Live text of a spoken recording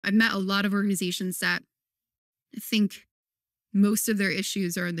I've met a lot of organizations that think most of their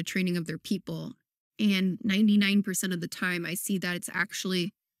issues are in the training of their people. And 99% of the time, I see that it's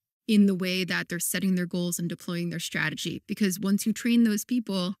actually in the way that they're setting their goals and deploying their strategy. Because once you train those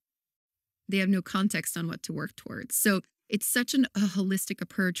people, they have no context on what to work towards. So it's such a holistic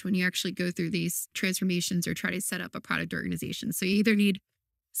approach when you actually go through these transformations or try to set up a product organization. So you either need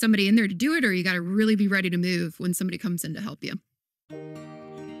somebody in there to do it, or you got to really be ready to move when somebody comes in to help you.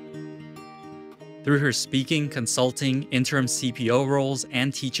 Through her speaking, consulting, interim CPO roles,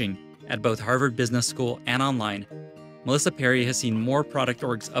 and teaching at both Harvard Business School and online, Melissa Perri has seen more product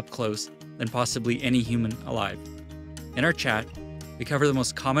orgs up close than possibly any human alive. In our chat, we cover the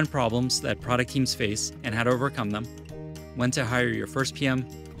most common problems that product teams face and how to overcome them, when to hire your first PM,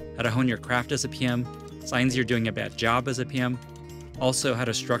 how to hone your craft as a PM, signs you're doing a bad job as a PM, also how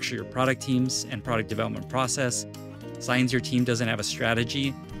to structure your product teams and product development process, signs your team doesn't have a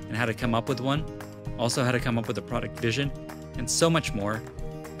strategy and how to come up with one, also how to come up with a product vision, and so much more.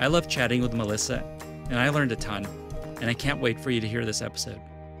 I love chatting with Melissa, and I learned a ton, and I can't wait for you to hear this episode.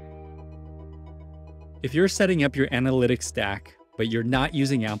 If you're setting up your analytics stack, but you're not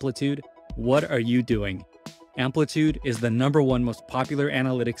using Amplitude, what are you doing? Amplitude is the #1 most popular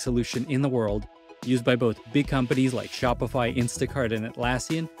analytics solution in the world, used by both big companies like Shopify, Instacart, and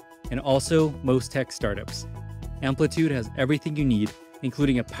Atlassian, and also most tech startups. Amplitude has everything you need,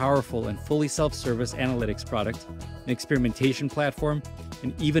 including a powerful and fully self-service analytics product, an experimentation platform,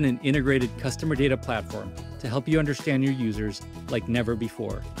 and even an integrated customer data platform to help you understand your users like never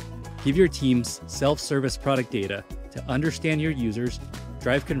before. Give your teams self-service product data to understand your users,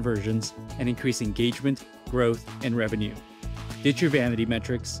 drive conversions, and increase engagement, growth, and revenue. Ditch your vanity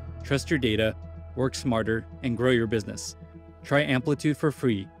metrics, trust your data, work smarter, and grow your business. Try Amplitude for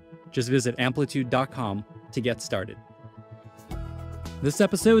free. Just visit amplitude.com to get started. This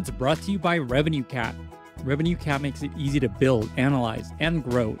episode is brought to you by RevenueCat. RevenueCat makes it easy to build, analyze, and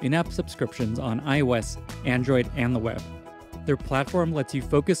grow in-app subscriptions on iOS, Android, and the web. Their platform lets you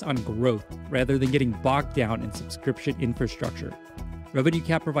focus on growth rather than getting bogged down in subscription infrastructure.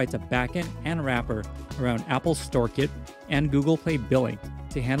 RevenueCat provides a backend and wrapper around Apple's StoreKit and Google Play billing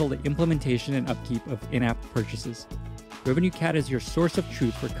to handle the implementation and upkeep of in-app purchases. RevenueCat is your source of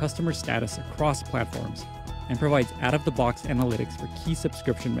truth for customer status across platforms and provides out-of-the-box analytics for key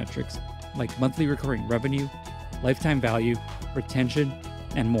subscription metrics like monthly recurring revenue, lifetime value, retention,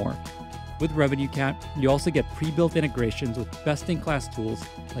 and more. With RevenueCat, you also get pre-built integrations with best-in-class tools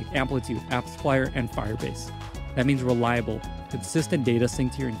like Amplitude, AppsFlyer, and Firebase. That means reliable, consistent data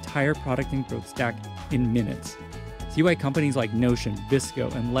sync to your entire product and growth stack in minutes. See why companies like Notion,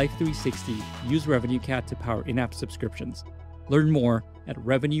 Visco, and Life360 use RevenueCat to power in-app subscriptions. Learn more at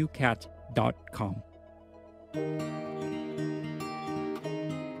revenuecat.com.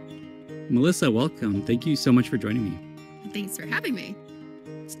 Melissa, welcome. Thank you so much for joining me. Thanks for having me.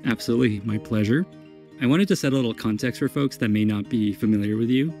 It's absolutely my pleasure. I wanted to set a little context for folks that may not be familiar with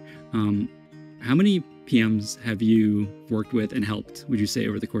you. How many PMs have you worked with and helped, would you say,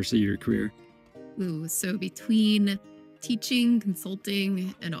 over the course of your career? Ooh, so between teaching,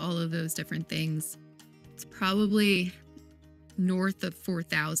 consulting, and all of those different things, it's probably north of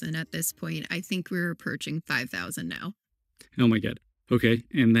 4,000 at this point. I think we're approaching 5,000 now. Oh my God. Okay.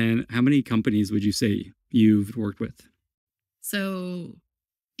 And then how many companies would you say you've worked with? So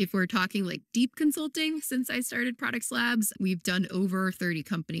if we're talking like deep consulting, since I started Products Labs, we've done over 30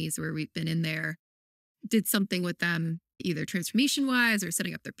 companies where we've been in there, did something with them, either transformation-wise or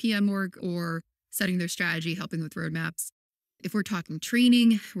setting up their PM org or setting their strategy, helping with roadmaps. If we're talking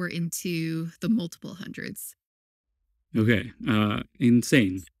training, we're into the multiple hundreds. Okay.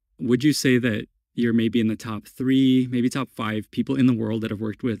 Insane. Would you say that you're maybe in the top 3, maybe top 5 people in the world that have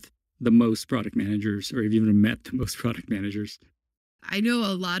worked with the most product managers, or have even met the most product managers? I know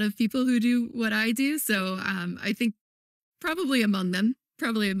a lot of people who do what I do, so I think probably among them,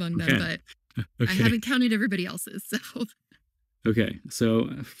 but Okay. I haven't counted everybody else's. So Okay. So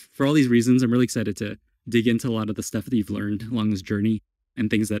for all these reasons, I'm really excited to dig into a lot of the stuff that you've learned along this journey and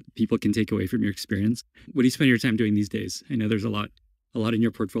things that people can take away from your experience. What do you spend your time doing these days? I know there's a lot in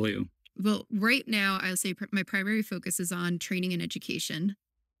your portfolio. well, right now, I would say my primary focus is on training and education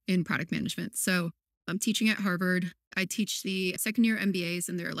in product management. So I'm teaching at Harvard. I teach the second year MBAs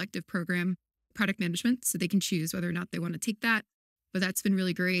in their elective program, product management, so they can choose whether or not they want to take that. But that's been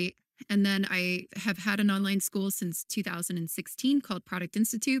really great. And then I have had an online school since 2016 called Product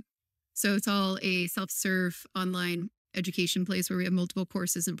Institute. So it's all a self-serve online education place where we have multiple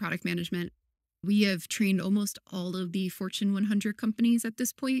courses in product management. We have trained almost all of the Fortune 100 companies at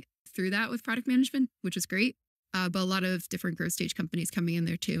this point through that with product management, which is great. but a lot of different growth stage companies coming in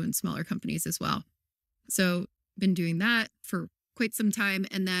there too, and smaller companies as well. So been doing that for quite some time.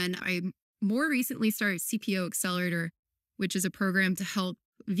 And then I more recently started CPO Accelerator, which is a program to help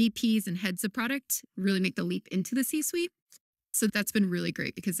VPs and heads of product really make the leap into the C-suite. So that's been really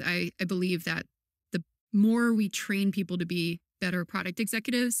great because I believe that the more we train people to be better product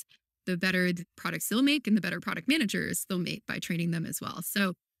executives, the better the products they'll make and the better product managers they'll make by training them as well.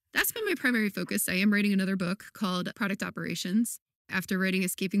 So that's been my primary focus. I am writing another book called Product Operations. After writing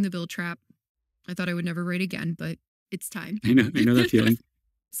Escaping the Build Trap, I thought I would never write again, but it's time. I know that feeling.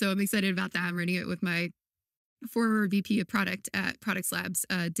 So I'm excited about that. I'm writing it with my former VP of product at Products Labs,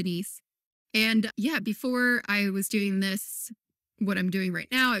 Denise. And yeah, before I was doing this, what I'm doing right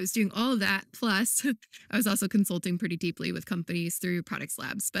now, I was doing all of that. Plus, I was also consulting pretty deeply with companies through Products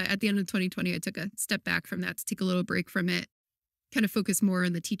Labs. But at the end of 2020, I took a step back from that to take a little break from it, kind of focus more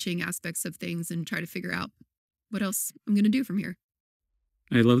on the teaching aspects of things and try to figure out what else I'm going to do from here.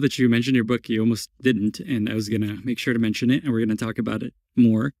 I love that you mentioned your book. You almost didn't, and I was going to make sure to mention it, and we're going to talk about it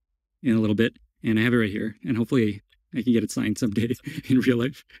more in a little bit. And I have it right here, and hopefully I can get it signed someday in real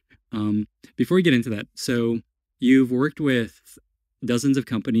life. Before we get into that, so you've worked with dozens of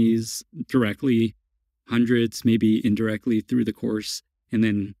companies directly, hundreds maybe indirectly through the course, and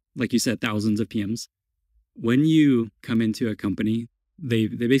then, like you said, thousands of PMs. When you come into a company, they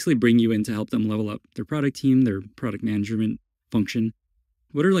basically bring you in to help them level up their product team, their product management function.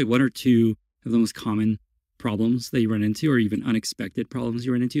 What are like one or two of the most common problems that you run into, or even unexpected problems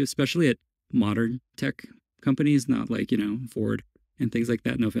you run into, especially at modern tech companies, not like, Ford and things like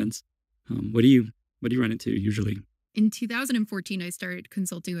that, no offense. What do you run into usually? In 2014, I started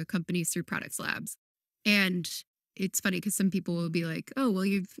consulting with companies through Products Labs. And it's funny because some people will be like, oh, well,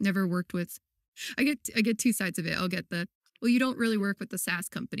 you've never worked with, I get two sides of it. I'll get well, you don't really work with the SaaS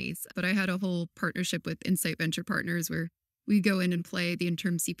companies, but I had a whole partnership with Insight Venture Partners where we go in and play the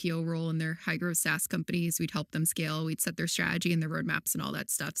interim CPO role in their high growth SaaS companies. We'd help them scale. We'd set their strategy and their roadmaps and all that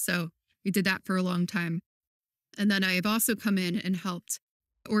stuff. So we did that for a long time. And then I have also come in and helped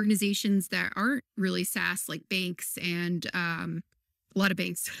organizations that aren't really SaaS, like banks and a lot of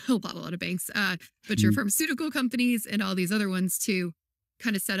banks, a lot of banks, but your pharmaceutical companies and all these other ones to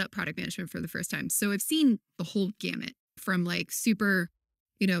kind of set up product management for the first time. So I've seen the whole gamut from like super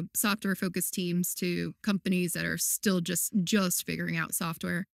software focused teams to companies that are still just figuring out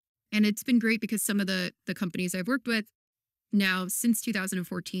software. And it's been great because some of the companies I've worked with now since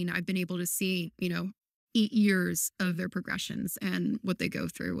 2014, I've been able to see, 8 years of their progressions and what they go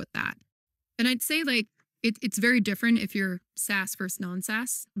through with that. And I'd say like, it's very different if you're SaaS versus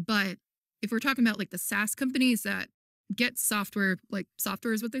non-SaaS. But if we're talking about like the SaaS companies that get software, like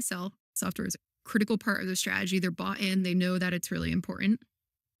software is what they sell. Software is a critical part of their strategy. They're bought in. They know that it's really important.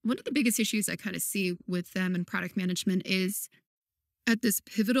 One of the biggest issues I kind of see with them in product management is at this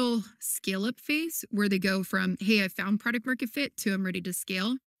pivotal scale up phase where they go from, hey, I found product market fit to I'm ready to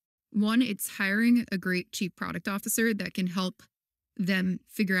scale. One, it's hiring a great chief product officer that can help them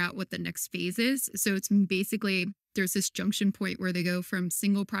figure out what the next phase is. So it's basically, there's this junction point where they go from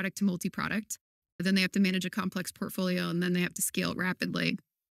single product to multi-product. Then they have to manage a complex portfolio and then they have to scale rapidly.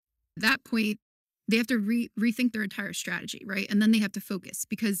 At that point, they have to rethink their entire strategy, right? And then they have to focus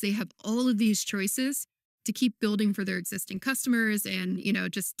because they have all of these choices to keep building for their existing customers and,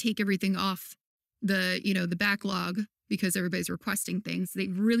 just take everything off the backlog because everybody's requesting things. They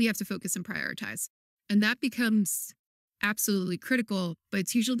really have to focus and prioritize. And that becomes absolutely critical, but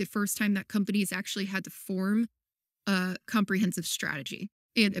it's usually the first time that companies actually had to form a comprehensive strategy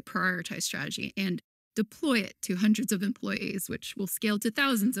and a prioritized strategy and deploy it to hundreds of employees, which will scale to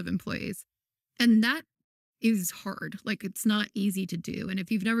thousands of employees. And that is hard. Like, it's not easy to do. And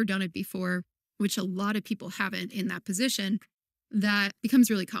if you've never done it before, which a lot of people haven't in that position, that becomes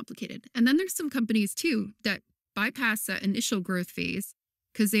really complicated. And then there's some companies too that bypass that initial growth phase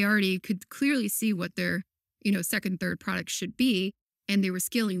because they already could clearly see what their, second, third product should be. And they were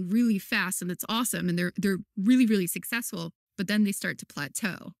scaling really fast and it's awesome. And they're really, really successful. But then they start to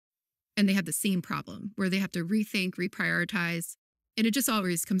plateau and they have the same problem where they have to rethink, reprioritize. And it just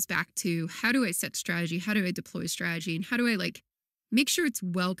always comes back to how do I set strategy? How do I deploy strategy? And how do I make sure it's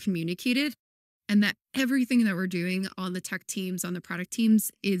well communicated and that everything that we're doing on the tech teams, on the product teams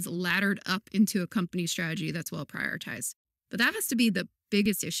is laddered up into a company strategy that's well prioritized. But that has to be the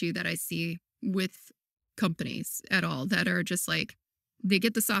biggest issue that I see with companies at all that are just like, they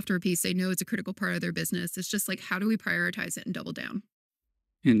get the software piece. They know it's a critical part of their business. It's just like, how do we prioritize it and double down?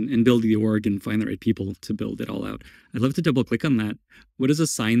 And build the org and find the right people to build it all out. I'd love to double click on that. What is a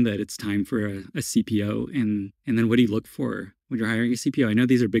sign that it's time for a CPO? And then what do you look for when you're hiring a CPO? I know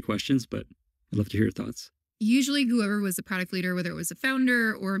these are big questions, but I'd love to hear your thoughts. usually whoever was the product leader, whether it was a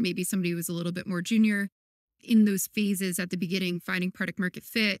founder or maybe somebody who was a little bit more junior, in those phases at the beginning, finding product market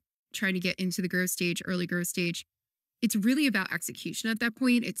fit, trying to get into the growth stage, early growth stage, it's really about execution at that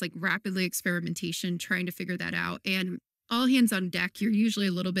point. It's like rapidly experimentation, trying to figure that out. And all hands on deck, you're usually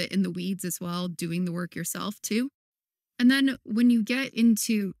a little bit in the weeds as well, doing the work yourself too. And then when you get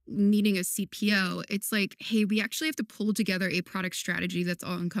into needing a CPO, it's like, hey, we actually have to pull together a product strategy that's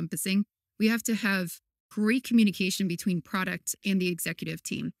all encompassing. We have to have great communication between product and the executive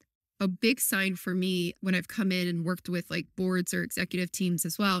team. A big sign for me when I've come in and worked with like boards or executive teams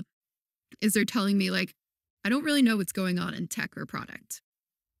as well is they're telling me like, I don't really know what's going on in tech or product.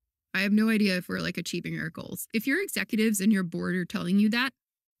 I have no idea if we're like achieving our goals. If your executives and your board are telling you that,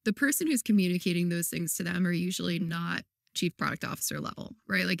 the person who's communicating those things to them are usually not chief product officer level,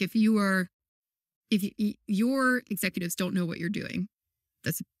 right? Like if your executives don't know what you're doing,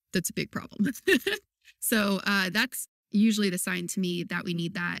 that's a big problem. So that's usually the sign to me that we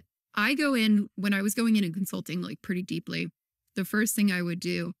need that. I go in, when I was going in and consulting like pretty deeply, the first thing I would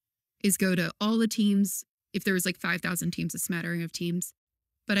do is go to all the teams. If there was like 5,000 teams, a smattering of teams,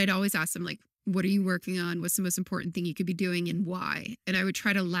 but I'd always ask them like, what are you working on? What's the most important thing you could be doing and why? And I would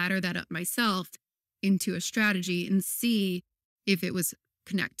try to ladder that up myself into a strategy and see if it was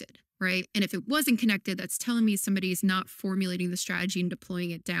connected, right? And if it wasn't connected, that's telling me somebody's not formulating the strategy and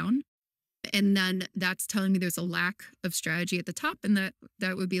deploying it down. And then that's telling me there's a lack of strategy at the top. And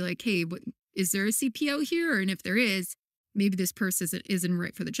that would be like, hey, is there a CPO here? And if there is, maybe this person isn't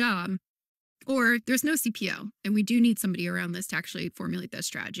right for the job. Or there's no CPO, and we do need somebody around this to actually formulate that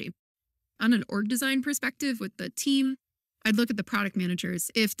strategy. On an org design perspective with the team, I'd look at the product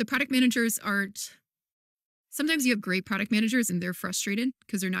managers. If the product managers aren't, sometimes you have great product managers and they're frustrated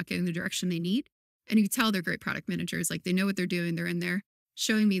because they're not getting the direction they need. And you can tell they're great product managers, like they know what they're doing, they're in there,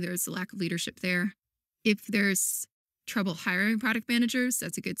 showing me there's a lack of leadership there. If there's trouble hiring product managers,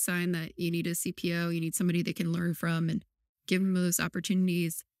 that's a good sign that you need a CPO, you need somebody they can learn from and give them those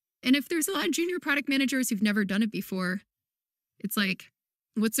opportunities. And if there's a lot of junior product managers who've never done it before, it's like,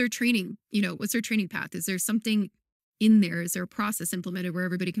 what's their training? What's their training path? Is there something in there? Is there a process implemented where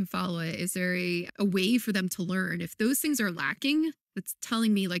everybody can follow it? Is there a way for them to learn? If those things are lacking, that's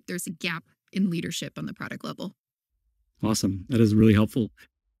telling me like there's a gap in leadership on the product level. Awesome. That is really helpful.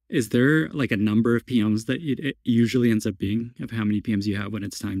 Is there like a number of PMs that it usually ends up being, of how many PMs you have when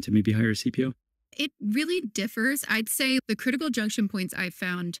it's time to maybe hire a CPO? It really differs. I'd say the critical junction points I've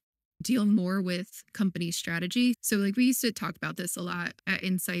found deal more with company strategy. So like we used to talk about this a lot at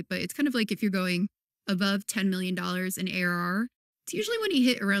Insight, but it's kind of like if you're going above $10 million in ARR, it's usually when you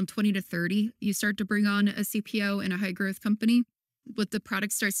hit around 20 to 30, you start to bring on a CPO in a high growth company. What the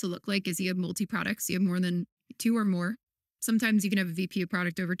product starts to look like is you have multi-products, you have more than two or more. Sometimes you can have a VP of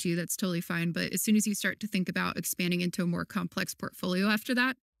product over two, that's totally fine. But as soon as you start to think about expanding into a more complex portfolio after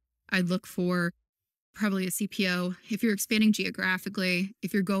that, I'd look for probably a CPO. If you're expanding geographically,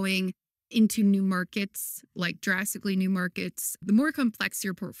 if you're going into new markets, like drastically new markets, the more complex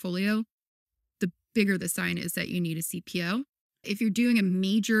your portfolio, the bigger the sign is that you need a CPO. If you're doing a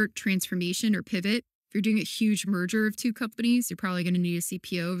major transformation or pivot, if you're doing a huge merger of two companies, you're probably going to need a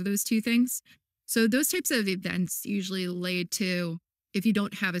CPO of those two things. So those types of events usually lead to, if you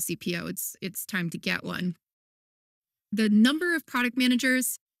don't have a CPO, it's time to get one. The number of product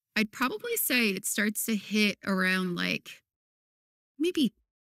managers, I'd probably say it starts to hit around like maybe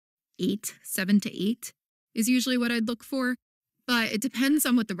 7 to 8 is usually what I'd look for. But it depends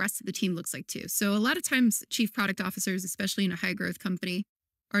on what the rest of the team looks like too. So a lot of times chief product officers, especially in a high growth company,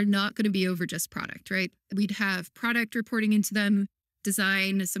 are not going to be over just product, right? We'd have product reporting into them,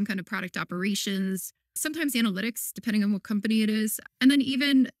 design, some kind of product operations, sometimes analytics, depending on what company it is. And then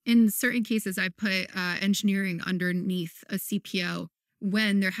even in certain cases, I put engineering underneath a CPO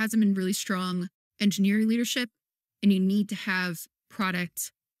when there hasn't been really strong engineering leadership and you need to have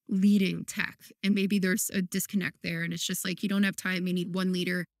product leading tech. And maybe there's a disconnect there. And it's just like, you don't have time. You need one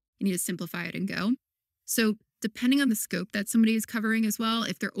leader. You need to simplify it and go. So depending on the scope that somebody is covering as well,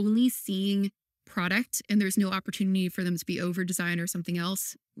 if they're only seeing product and there's no opportunity for them to be over design or something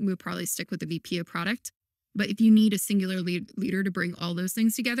else, we'll probably stick with the VP of product. But if you need a singular leader to bring all those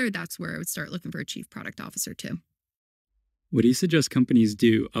things together, that's where I would start looking for a chief product officer too. What do you suggest companies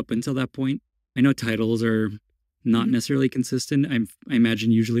do up until that point? I know titles are not necessarily consistent. I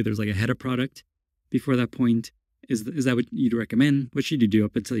imagine usually there's like a head of product before that point. Is that what you'd recommend? What should you do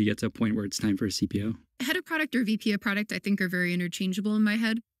up until you get to a point where it's time for a CPO? Head of product or VP of product, I think, are very interchangeable in my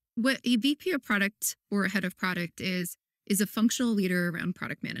head. What a VP of product or a head of product is a functional leader around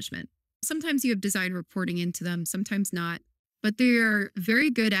product management. Sometimes you have design reporting into them, sometimes not. but they are very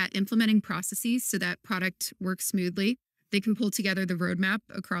good at implementing processes so that product works smoothly. They can pull together the roadmap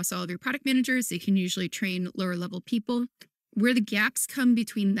across all of your product managers. They can usually train lower level people. Where the gaps come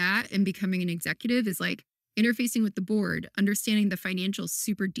between that and becoming an executive is like interfacing with the board, understanding the financials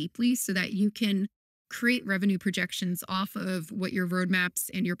super deeply so that you can create revenue projections off of what your roadmaps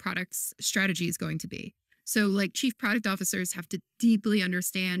and your product's strategy is going to be. So like chief product officers have to deeply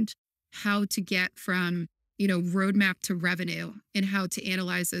understand how to get from, roadmap to revenue and how to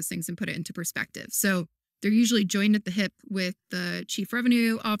analyze those things and put it into perspective. So they're usually joined at the hip with the chief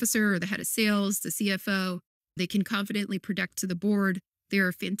revenue officer or the head of sales, the CFO. They can confidently project to the board. They're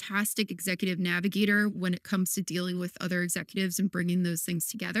a fantastic executive navigator when it comes to dealing with other executives and bringing those things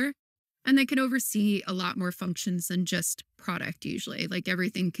together. And they can oversee a lot more functions than just product usually. Like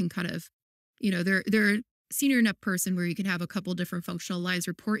everything can kind of, they're a senior enough person where you can have a couple different functional lines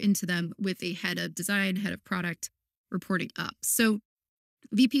report into them with a head of design, head of product reporting up. So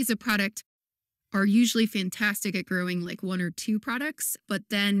VPs of product are usually fantastic at growing like one or two products. But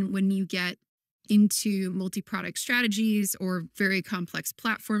then when you get into multi-product strategies or very complex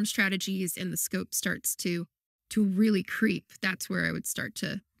platform strategies and the scope starts to really creep, that's where I would start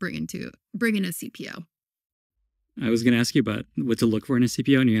to bring in a CPO. I was going to ask you about what to look for in a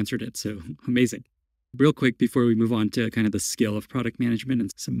CPO, and you answered it. So amazing. Real quick, before we move on to kind of the skill of product management and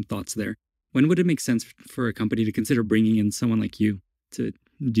some thoughts there, when would it make sense for a company to consider bringing in someone like you to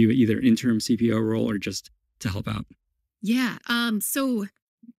do either interim CPO role or just to help out? Yeah. So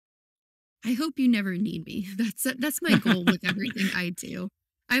I hope you never need me. That's my goal with everything I do.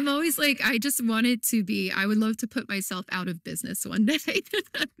 I'm always like, I just want it to be, I would love to put myself out of business one day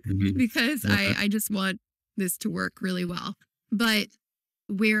because I just want this to work really well. But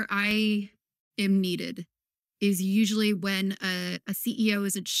where I am needed is usually when a CEO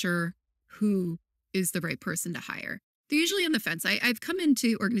isn't sure who is the right person to hire. They're usually on the fence. I've come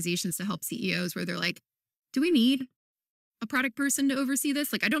into organizations to help CEOs where they're like, do we need a product person to oversee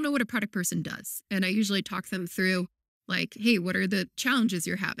this? Like, I don't know what a product person does. And I usually talk them through like, hey, what are the challenges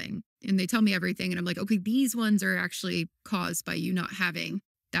you're having? And they tell me everything. And I'm like, okay, these ones are actually caused by you not having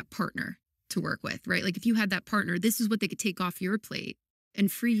that partner to work with, right? Like if you had that partner, this is what they could take off your plate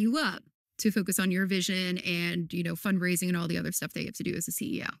and free you up to focus on your vision and, fundraising and all the other stuff they have to do as a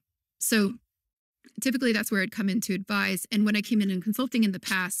CEO. So typically that's where I'd come in to advise. And when I came in consulting in the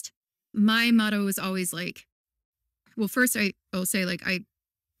past, my motto was always like, well, first I'll say like I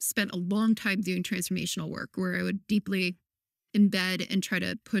spent a long time doing transformational work where I would deeply embed and try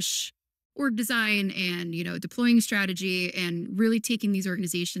to push org design and, deploying strategy and really taking these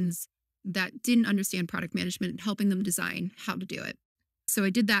organizations that didn't understand product management and helping them design how to do it. So I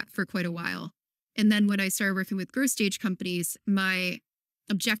did that for quite a while. And then when I started working with growth stage companies, my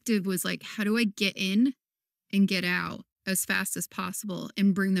objective was like, how do I get in and get out as fast as possible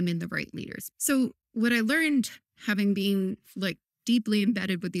and bring them in the right leaders? So what I learned having been like deeply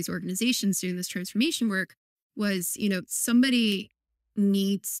embedded with these organizations doing this transformation work was, somebody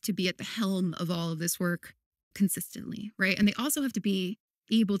needs to be at the helm of all of this work consistently, right? And they also have to be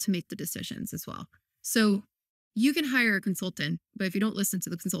able to make the decisions as well. So you can hire a consultant, but if you don't listen to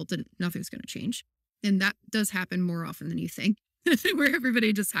the consultant, nothing's going to change. And that does happen more often than you think, where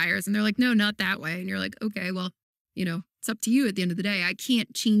everybody just hires and they're like, no, not that way. And you're like, okay, well, it's up to you at the end of the day. I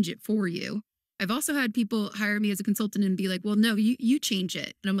can't change it for you. I've also had people hire me as a consultant and be like, well, no, you change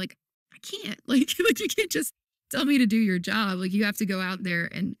it. And I'm like, I can't. Like you can't just tell me to do your job. Like you have to go out there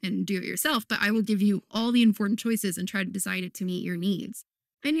and do it yourself. But I will give you all the informed choices and try to design it to meet your needs.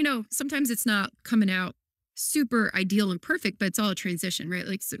 And, sometimes it's not coming out super ideal and perfect, but it's all a transition, right?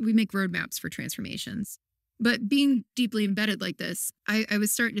 Like so we make roadmaps for transformations. But being deeply embedded like this, I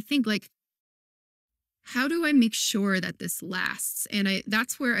was starting to think like, how do I make sure that this lasts? And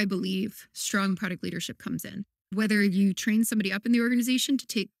that's where I believe strong product leadership comes in. Whether you train somebody up in the organization to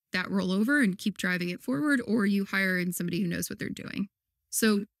take that role over and keep driving it forward, or you hire in somebody who knows what they're doing.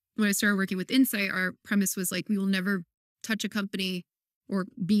 So when I started working with Insight, our premise was like, we will never touch a company or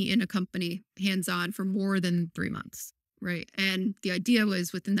be in a company hands-on for more than 3 months, right? And the idea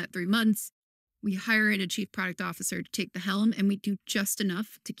was within that 3 months, we hire in a chief product officer to take the helm and we do just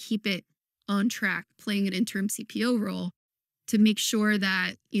enough to keep it on track, playing an interim CPO role to make sure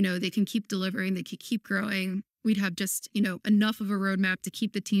that, they can keep delivering, they can keep growing. We'd have just, enough of a roadmap to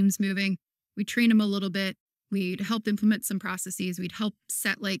keep the teams moving. We'd train them a little bit. We'd help implement some processes. We'd help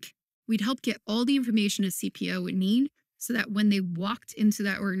get all the information a CPO would need so that when they walked into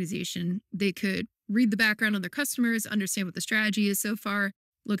that organization, they could read the background on their customers, understand what the strategy is so far,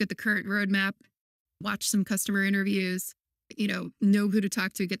 look at the current roadmap, watch some customer interviews, know who to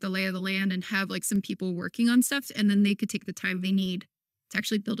talk to, get the lay of the land, and have like some people working on stuff. And then they could take the time they need to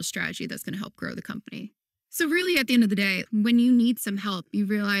actually build a strategy that's going to help grow the company. So really at the end of the day, when you need some help, you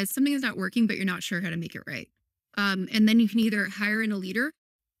realize something is not working, but you're not sure how to make it right. And then you can either hire in a leader.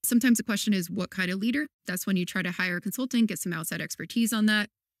 Sometimes the question is what kind of leader? That's when you try to hire a consultant, get some outside expertise on that.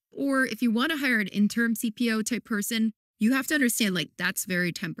 Or if you want to hire an interim CPO type person, you have to understand like that's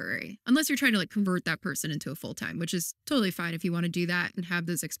very temporary, unless you're trying to like convert that person into a full-time, which is totally fine if you want to do that and have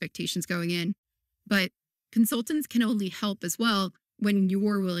those expectations going in. But consultants can only help as well when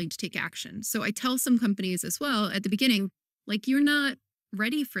you're willing to take action. So I tell some companies as well at the beginning, like you're not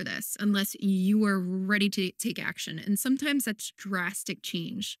ready for this unless you are ready to take action. And sometimes that's drastic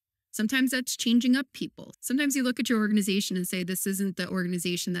change. Sometimes that's changing up people. Sometimes you look at your organization and say, this isn't the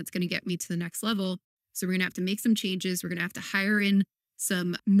organization that's going to get me to the next level. So we're going to have to make some changes. We're going to have to hire in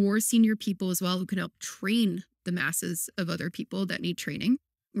some more senior people as well who can help train the masses of other people that need training.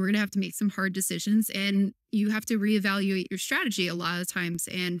 We're going to have to make some hard decisions, and you have to reevaluate your strategy a lot of times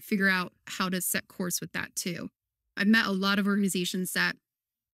and figure out how to set course with that too. I've met a lot of organizations that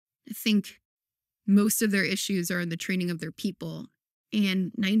think most of their issues are in the training of their people.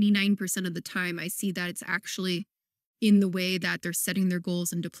 And 99% of the time, I see that it's actually in the way that they're setting their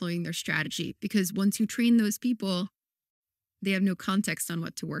goals and deploying their strategy. Because once you train those people, they have no context on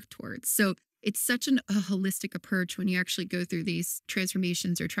what to work towards. So it's such a holistic approach when you actually go through these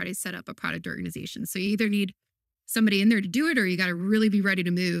transformations or try to set up a product organization. So you either need somebody in there to do it, or you got to really be ready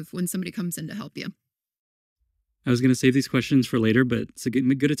to move when somebody comes in to help you. I was going to save these questions for later, but it's a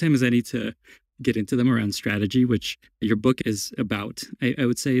good a time as any to get into them around strategy, which your book is about. I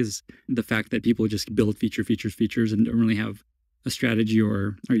would say is the fact that people just build features and don't really have a strategy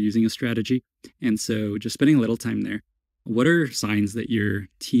or are using a strategy. And so just spending a little time there. What are signs that your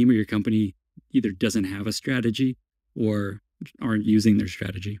team or your company either doesn't have a strategy or aren't using their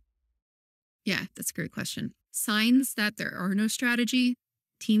strategy? Yeah, that's a great question. Signs that there are no strategy.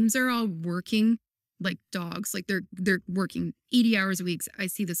 Teams are all working like dogs, like they're working 80 hours a week. I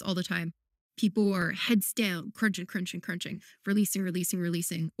see this all the time. People are heads down, crunching,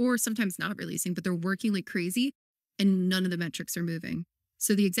 releasing, or sometimes not releasing, but they're working like crazy and none of the metrics are moving.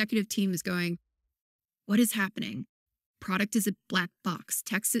 So the executive team is going, what is happening? Product is a black box.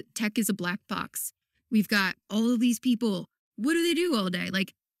 Tech is a black box. We've got all of these people. What do they do all day?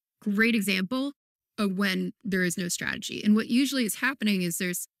 Like, great example of when there is no strategy. And what usually is happening is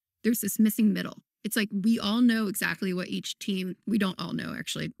there's this missing middle. It's like we all know exactly what each team, we don't all know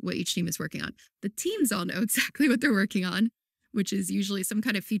actually what each team is working on. The teams all know exactly what they're working on, which is usually some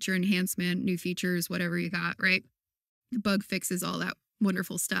kind of feature enhancement, new features, whatever you got, right? Bug fixes, all that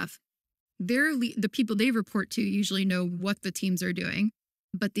wonderful stuff. The people they report to usually know what the teams are doing,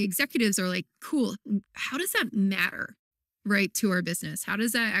 but the executives are like, cool, how does that matter, right, to our business? How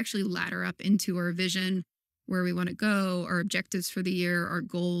does that actually ladder up into our vision, where we want to go, our objectives for the year, our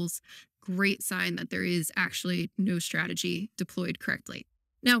goals? Great sign that there is actually no strategy deployed correctly.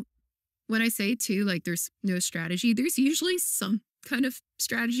 Now, when I say too, like there's no strategy, there's usually some kind of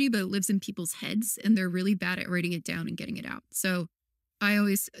strategy, but it lives in people's heads and they're really bad at writing it down and getting it out. So I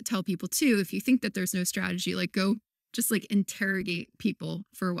always tell people too, if you think that there's no strategy, like go just like interrogate people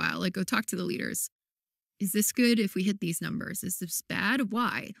for a while, like go talk to the leaders. Is this good if we hit these numbers? Is this bad?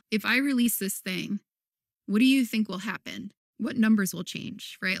 Why? If I release this thing, what do you think will happen? What numbers will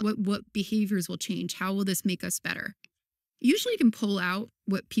change, right? What behaviors will change? How will this make us better? Usually you can pull out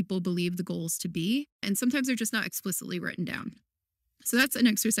what people believe the goals to be, and sometimes they're just not explicitly written down. So that's an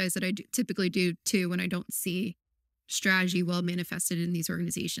exercise that I typically do too when I don't see strategy well manifested in these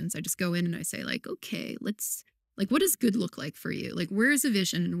organizations. I just go in and I say like, okay, what does good look like for you? Like, where's the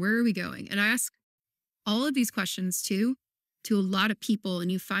vision and where are we going? And I ask all of these questions too to a lot of people,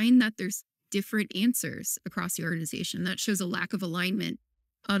 and you find that there's different answers across the organization. That shows a lack of alignment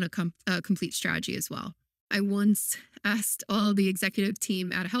on a complete strategy as well. I once asked all the executive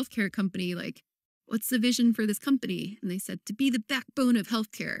team at a healthcare company, like, what's the vision for this company? And they said, to be the backbone of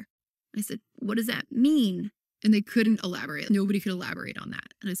healthcare. I said, what does that mean? And they couldn't elaborate. Nobody could elaborate on that.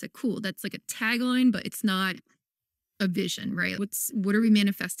 And I said, cool, that's like a tagline, but it's not a vision, right? What are we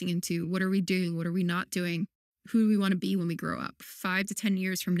manifesting into? What are we doing? What are we not doing? Who do we want to be when we grow up? 5 to 10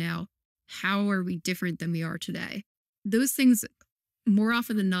 years from now, how are we different than we are today? Those things, more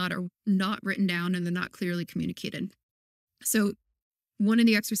often than not, are not written down and they're not clearly communicated. So one of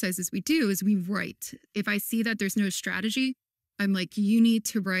the exercises we do is we write. If I see that there's no strategy, I'm like, you need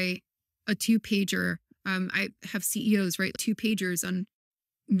to write a 2-pager. I have CEOs write 2-pagers on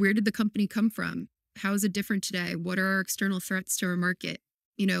where did the company come from? How is it different today? What are our external threats to our market?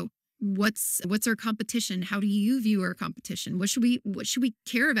 what's our competition? How do you view our competition? What should we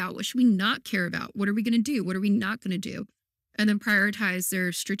care about? What should we not care about? What are we going to do? What are we not going to do? And then prioritize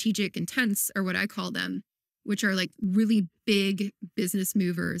their strategic intents, or what I call them, which are like really big business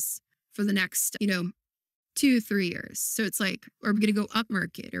movers for the next, 2-3 years. So it's like, are we going to go up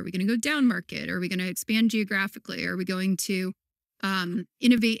market? Are we going to go down market? Are we going to expand geographically? Are we going to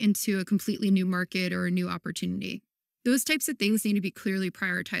innovate into a completely new market or a new opportunity? Those types of things need to be clearly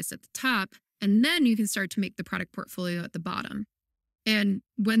prioritized at the top. And then you can start to make the product portfolio at the bottom. And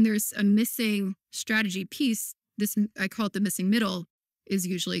when there's a missing strategy piece, this, I call it the missing middle, is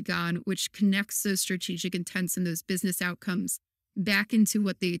usually gone, which connects those strategic intents and those business outcomes back into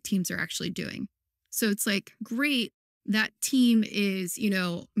what the teams are actually doing. So it's like, great, that team is,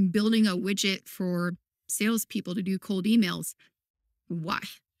 building a widget for salespeople to do cold emails. Why?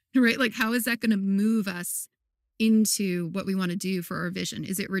 Right? Like, how is that going to move us into what we want to do for our vision?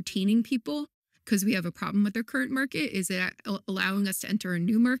 Is it retaining people because we have a problem with their current market? Is it allowing us to enter a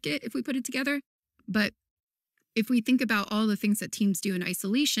new market if we put it together? But if we think about all the things that teams do in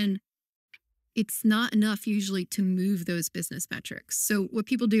isolation, it's not enough usually to move those business metrics. So what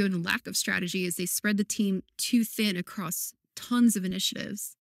people do in lack of strategy is they spread the team too thin across tons of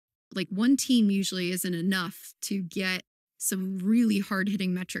initiatives. Like, one team usually isn't enough to get some really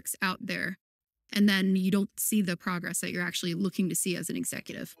hard-hitting metrics out there. And then you don't see the progress that you're actually looking to see as an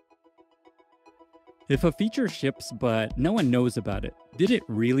executive. If a feature ships but no one knows about it, did it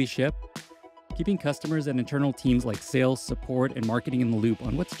really ship? Keeping customers and internal teams like sales, support, and marketing in the loop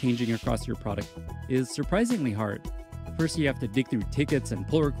on what's changing across your product is surprisingly hard. First, you have to dig through tickets and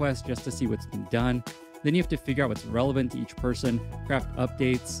pull requests just to see what's been done. Then you have to figure out what's relevant to each person, craft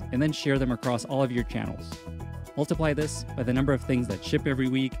updates, and then share them across all of your channels. Multiply this by the number of things that ship every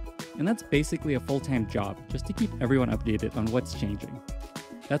week, and that's basically a full-time job just to keep everyone updated on what's changing.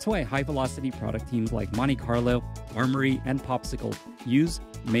 That's why high-velocity product teams like Monte Carlo, Armory, and Popsicle use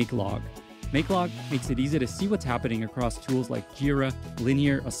MakeLog. MakeLog makes it easy to see what's happening across tools like Jira,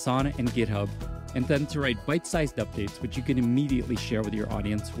 Linear, Asana, and GitHub, and then to write bite-sized updates which you can immediately share with your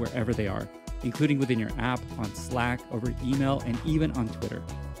audience wherever they are, including within your app, on Slack, over email, and even on Twitter.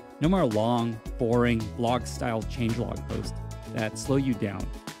 No more long, boring, blog-style changelog posts that slow you down.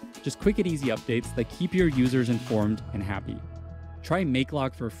 Just quick and easy updates that keep your users informed and happy. Try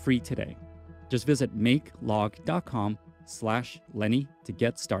MakeLog for free today. Just visit makelog.com/Lenny to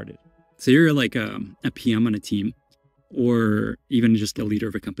get started. So you're like a PM on a team, or even just a leader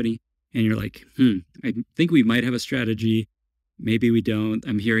of a company, and you're like, I think we might have a strategy. Maybe we don't.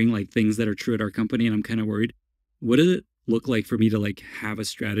 I'm hearing like things that are true at our company, and I'm kind of worried. What does it look like for me to like have a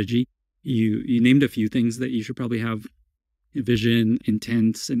strategy? You named a few things that you should probably have: vision,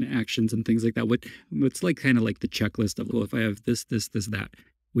 intents, and actions, and things like that. What's like kind of like the checklist of, well, if I have this, that,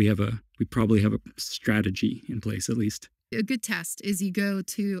 we probably have a strategy in place at least. A good test is you go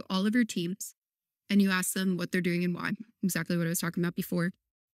to all of your teams and you ask them what they're doing and why. Exactly what I was talking about before.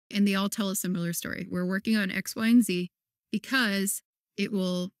 And they all tell a similar story. We're working on X, Y, and Z because it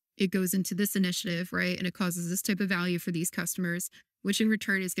goes into this initiative, right? And it causes this type of value for these customers, which in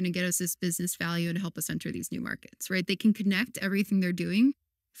return is going to get us this business value and help us enter these new markets, right? They can connect everything they're doing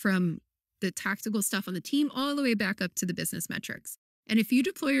from the tactical stuff on the team all the way back up to the business metrics. And if you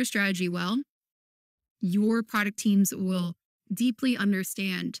deploy your strategy well, your product teams will deeply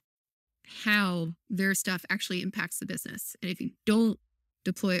understand how their stuff actually impacts the business. And if you don't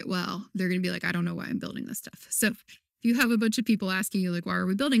deploy it well, they're going to be like, I don't know why I'm building this stuff. So if you have a bunch of people asking you like, why are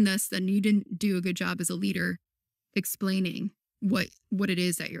we building this? Then you didn't do a good job as a leader explaining what it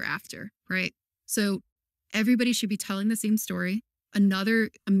is that you're after, right? So everybody should be telling the same story. Another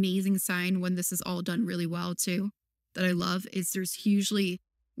amazing sign when this is all done really well too, that I love, is there's usually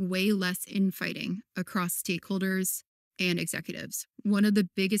way less infighting across stakeholders and executives. One of the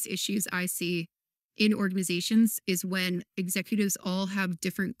biggest issues I see in organizations is when executives all have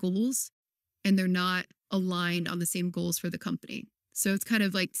different goals and they're not aligned on the same goals for the company. So it's kind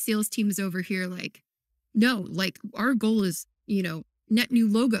of like sales teams over here, like, no, like our goal is, net new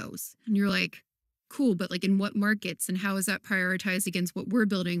logos. And you're like, cool, but like in what markets and how is that prioritized against what we're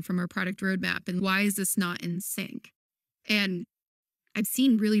building from our product roadmap? And why is this not in sync? And I've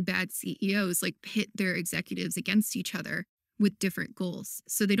seen really bad CEOs like pit their executives against each other with different goals.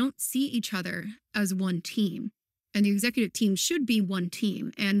 So they don't see each other as one team. And the executive team should be one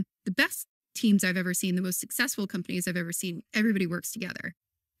team. And the best teams I've ever seen, the most successful companies I've ever seen, everybody works together.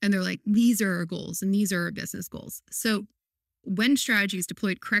 And they're like, these are our goals and these are our business goals. So when strategy is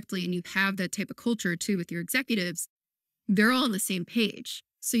deployed correctly and you have that type of culture too with your executives, they're all on the same page.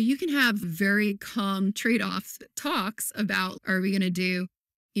 So you can have very calm trade-off talks about, are we going to do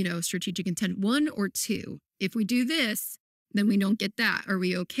strategic intent 1 or 2. If we do this, then we don't get that. Are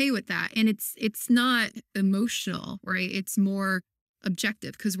we okay with that? And it's not emotional, right? It's more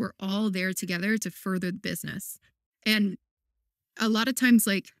objective because we're all there together to further the business. And a lot of times,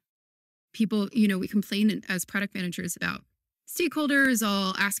 like people, we complain as product managers about stakeholders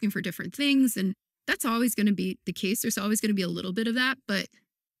all asking for different things. And that's always going to be the case. There's always going to be a little bit of that, but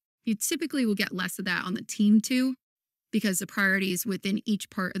you typically will get less of that on the team too, because the priorities within each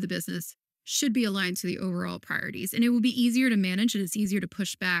part of the business should be aligned to the overall priorities. And it will be easier to manage and it's easier to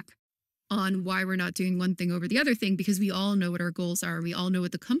push back on why we're not doing one thing over the other thing because we all know what our goals are. We all know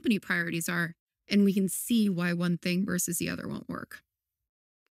what the company priorities are, and we can see why one thing versus the other won't work.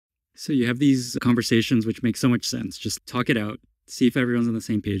 So you have these conversations, which make so much sense. Just talk it out, see if everyone's on the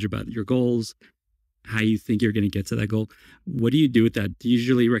same page about your goals, how you think you're going to get to that goal. What do you do with that? Do you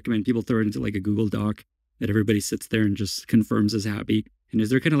usually recommend people throw it into like a Google Doc that everybody sits there and just confirms is happy? And is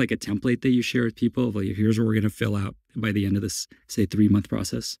there kind of like a template that you share with people of like, here's what we're going to fill out by the end of this, say, 3-month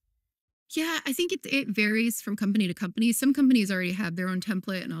process? Yeah, I think it varies from company to company. Some companies already have their own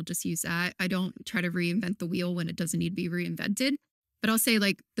template and I'll just use that. I don't try to reinvent the wheel when it doesn't need to be reinvented. But I'll say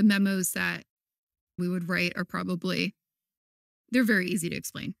like the memos that we would write are they're very easy to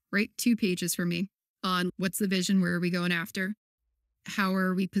explain, right? 2 pages for me on what's the vision, where are we going after, how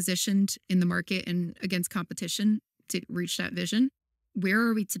are we positioned in the market and against competition to reach that vision, where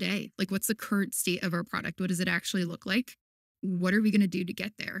are we today? Like what's the current state of our product? What does it actually look like? What are we going to do to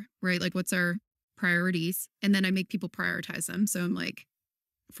get there, right? Like what's our priorities? And then I make people prioritize them. So I'm like,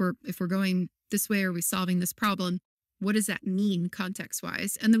 if we're going this way, are we solving this problem? What does that mean context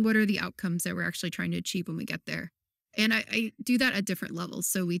wise? And then what are the outcomes that we're actually trying to achieve when we get there? And I do that at different levels.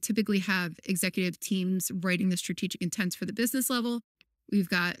 So we typically have executive teams writing the strategic intents for the business level. We've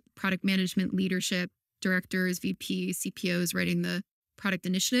got product management, leadership, directors, VP, CPOs writing the product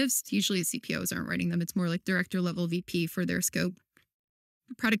initiatives. Usually the CPOs aren't writing them. It's more like director level VP for their scope.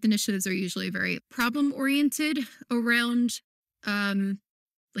 Product initiatives are usually very problem oriented around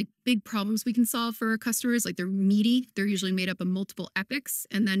like big problems we can solve for our customers. Like they're meaty. They're usually made up of multiple epics.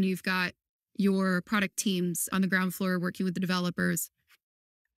 And then you've got your product teams on the ground floor working with the developers.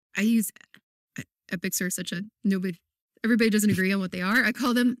 I use epics are such a everybody doesn't agree on what they are. I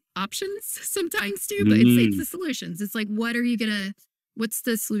call them options sometimes too, but it's the solutions. It's like, what's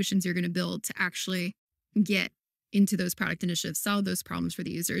the solutions you're going to build to actually get into those product initiatives, solve those problems for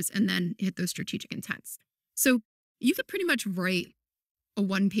the users, and then hit those strategic intents. So you could pretty much write a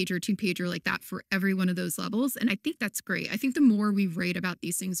 1-pager, 2-pager like that for every one of those levels. And I think that's great. I think the more we write about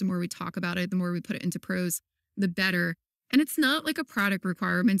these things, the more we talk about it, the more we put it into prose, the better. And it's not like a product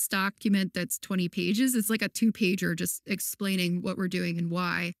requirements document that's 20 pages. It's like a 2-pager just explaining what we're doing and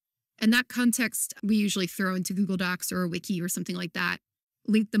why. And that context we usually throw into Google Docs or a wiki or something like that,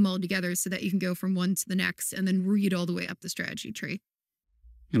 link them all together so that you can go from one to the next and then read all the way up the strategy tree.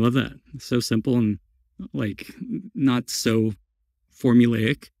 I love that. It's so simple and like not so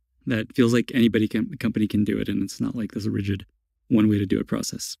formulaic that feels like company can do it. And it's not like there's a rigid one way to do it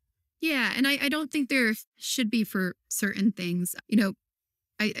process. Yeah. And I don't think there should be for certain things.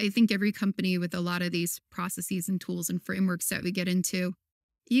 I think every company with a lot of these processes and tools and frameworks that we get into,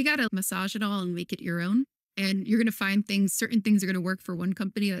 you got to massage it all and make it your own. And you're going to find certain things are going to work for one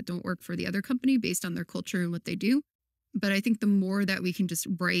company that don't work for the other company based on their culture and what they do. But I think the more that we can just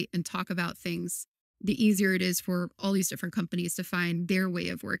write and talk about things, the easier it is for all these different companies to find their way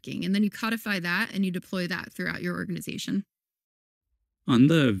of working. And then you codify that and you deploy that throughout your organization. On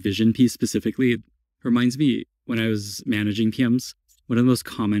the vision piece specifically, it reminds me when I was managing PMs, one of the most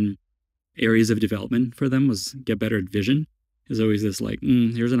common areas of development for them was get better at vision. There's always this like,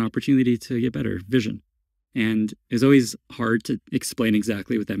 here's an opportunity to get better vision. And it's always hard to explain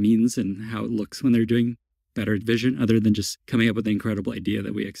exactly what that means and how it looks when they're doing better at vision, other than just coming up with an incredible idea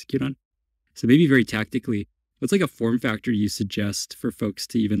that we execute on. So maybe very tactically, what's like a form factor you suggest for folks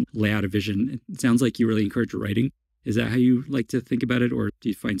to even lay out a vision? It sounds like you really encourage writing. Is that how you like to think about it? Or do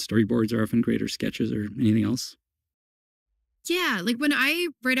you find storyboards are often great, or sketches, or anything else? Yeah, like when I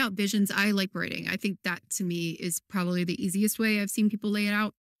write out visions, I like writing. I think that to me is probably the easiest way I've seen people lay it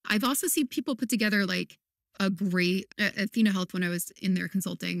out. I've also seen people put together like at Athena Health, when I was in their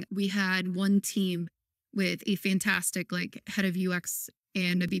consulting, we had one team with a fantastic like head of UX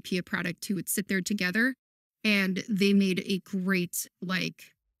and a VP of product who would sit there together, and they made a great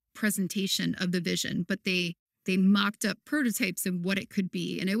like presentation of the vision, but they mocked up prototypes of what it could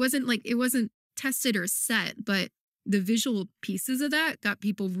be. And it wasn't tested or set, but the visual pieces of that got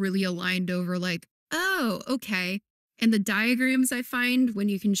people really aligned over like, oh, okay. And the diagrams I find when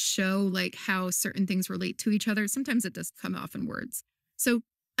you can show like how certain things relate to each other, sometimes it does come off in words. So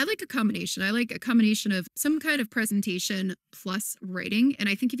I like a combination. I like a combination of some kind of presentation plus writing. And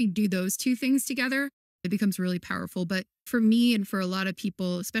I think if you do those two things together, it becomes really powerful. But for me and for a lot of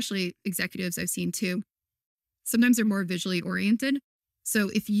people, especially executives I've seen too, sometimes they're more visually oriented. So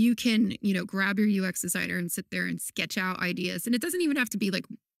if you can, grab your UX designer and sit there and sketch out ideas, and it doesn't even have to be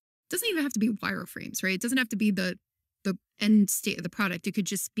wireframes, right? It doesn't have to be the end state of the product. It could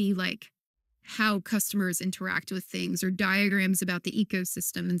just be like how customers interact with things or diagrams about the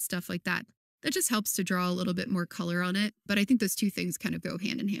ecosystem and stuff like that. That just helps to draw a little bit more color on it. But I think those two things kind of go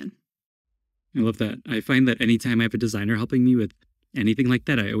hand in hand. I love that. I find that anytime I have a designer helping me with anything like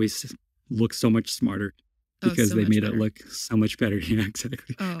that, I always look so much smarter Oh, because so they much made it better. look so much better. Yeah,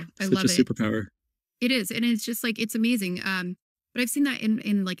 exactly. Oh, I Such love a it. superpower. It is. And it's just like, it's amazing. But I've seen that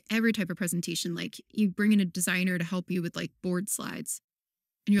in like every type of presentation. Like you bring in a designer to help you with like board slides.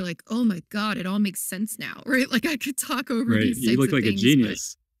 And you're like, oh my God, it all makes sense now, right? Like I could talk over Right. these You types look of like a things, but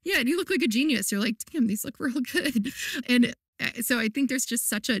genius. yeah, and you look like a genius. You're like, damn, these look real good. And so I think there's just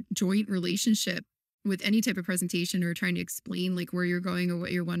such a joint relationship with any type of presentation or trying to explain like where you're going or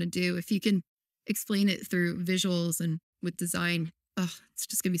what you want to do. If you can explain it through visuals and with design, oh, it's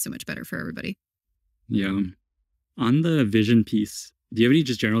just gonna be so much better for everybody. Yeah. On the vision piece, do you have any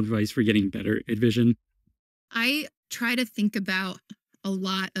just general advice for getting better at vision? I try to think about a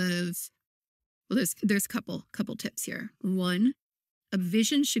lot of there's a couple tips here. One, a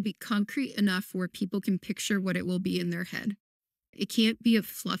vision should be concrete enough where people can picture what it will be in their head. It can't be a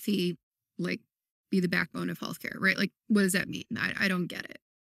fluffy, like, be the backbone of healthcare, right? Like, what does that mean? I don't get it.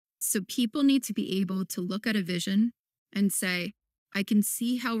 So people need to be able to look at a vision and say, I can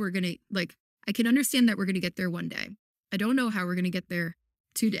see how we're going to, like, I can understand that we're going to get there one day. I don't know how we're going to get there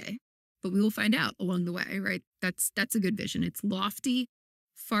today, but we will find out along the way, right? That's a good vision. It's lofty,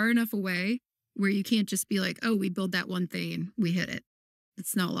 far enough away where you can't just be like, oh, we build that one thing and we hit it.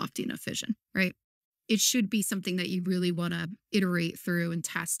 It's not a lofty enough vision, right? It should be something that you really want to iterate through and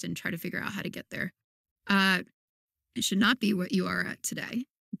test and try to figure out how to get there. Uh, it should not be what you are at today.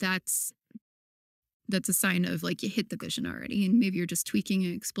 That's a sign of like you hit the vision already and maybe you're just tweaking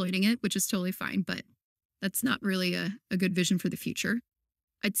and exploiting it, which is totally fine, but that's not really a good vision for the future.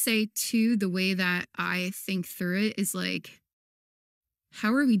 I'd say too, the way that I think through it is like,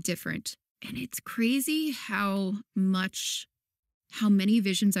 how are we different? And it's crazy how many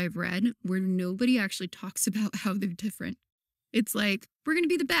visions I've read where nobody actually talks about how they're different. It's like, we're going to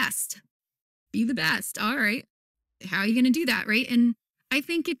be the best. Be the best. All right. How are you going to do that? Right. And I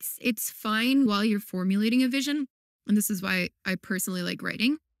think it's fine while you're formulating a vision. And this is why I personally like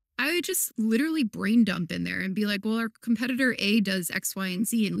writing. I would just literally brain dump in there and be like, well, our competitor A does X, Y, and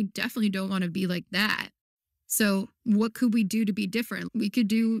Z, and we definitely don't want to be like that. So what could we do to be different? We could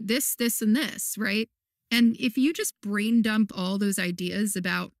do this, this, and this, right? And if you just brain dump all those ideas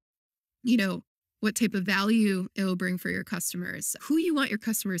about, what type of value it will bring for your customers, who you want your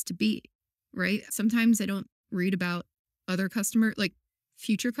customers to be, right? Sometimes I don't read about other like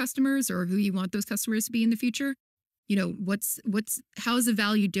future customers or who you want those customers to be in the future. How is the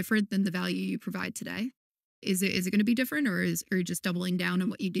value different than the value you provide today? Is it going to be different or are you just doubling down on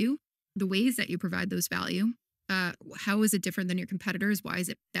what you do? The ways that you provide those value, how is it different than your competitors? Why is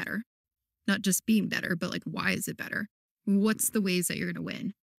it better? Not just being better, but like, why is it better? What's the ways that you're going to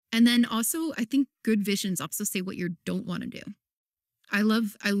win? And then also, I think good visions also say what you don't want to do. I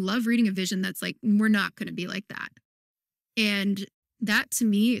love reading a vision that's like, we're not going to be like that. And that to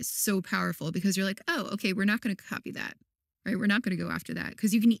me is so powerful because you're like, oh, okay, we're not going to copy that, right? We're not going to go after that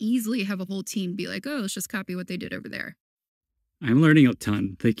because you can easily have a whole team be like, oh, let's just copy what they did over there. I'm learning a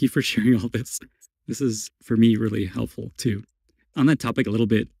ton. Thank you for sharing all this. This is, for me, really helpful too. On that topic a little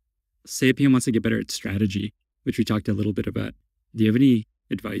bit, say a PM wants to get better at strategy, which we talked a little bit about. Do you have any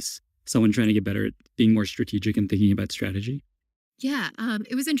advice? Someone trying to get better at being more strategic and thinking about strategy? Yeah,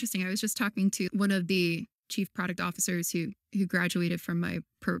 it was interesting. I was just talking to one of the chief product officers who graduated from my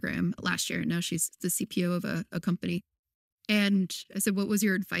program last year. And now she's the CPO of a company. And I said, what was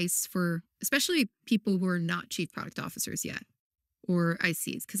your advice for especially people who are not chief product officers yet or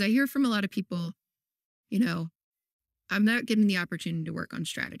ICs? Because I hear from a lot of people, I'm not given the opportunity to work on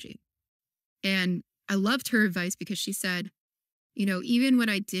strategy. And I loved her advice because she said, even when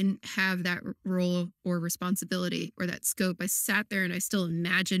I didn't have that role or responsibility or that scope, I sat there and I still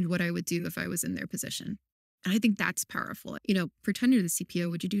imagined what I would do if I was in their position. And I think that's powerful. Pretend you're the CPO.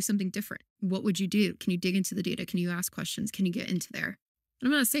 Would you do something different? What would you do? Can you dig into the data? Can you ask questions? Can you get into there?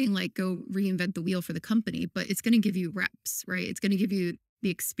 And I'm not saying like go reinvent the wheel for the company, but it's going to give you reps, right? It's going to give you the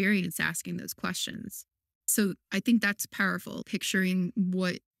experience asking those questions. So I think that's powerful, picturing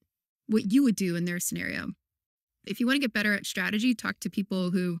what you would do in their scenario. If you want to get better at strategy, talk to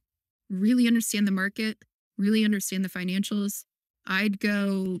people who really understand the market, really understand the financials. I'd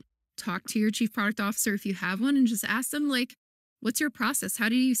go talk to your chief product officer if you have one and just ask them, like, what's your process? How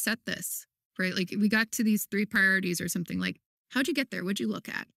do you set this? Right? Like, we got to these 3 priorities or something. Like, how'd you get there? What'd you look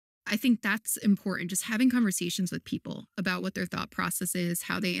at? I think that's important. Just having conversations with people about what their thought process is,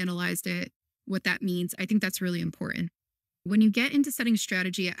 how they analyzed it, what that means. I think that's really important. When you get into setting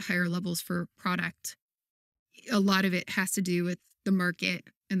strategy at higher levels for product, a lot of it has to do with the market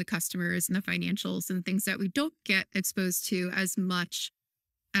and the customers and the financials and things that we don't get exposed to as much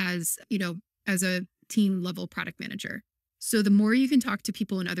as, as a team level product manager. So the more you can talk to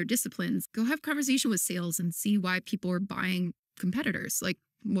people in other disciplines, go have conversation with sales and see why people are buying competitors. Like,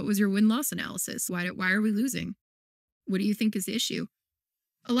 what was your win-loss analysis? Why are we losing? What do you think is the issue?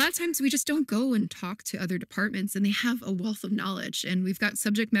 A lot of times we just don't go and talk to other departments, and they have a wealth of knowledge. And we've got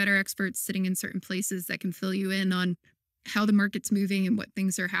subject matter experts sitting in certain places that can fill you in on how the market's moving and what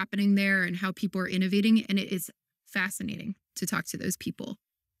things are happening there and how people are innovating. And it is fascinating to talk to those people.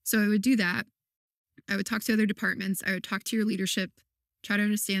 So I would do that. I would talk to other departments. I would talk to your leadership, try to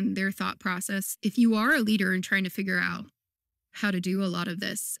understand their thought process. If you are a leader and trying to figure out how to do a lot of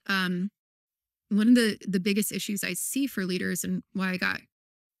this, one of the biggest issues I see for leaders, and why I got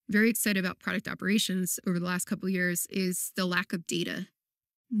very excited about product operations over the last couple of years, is the lack of data.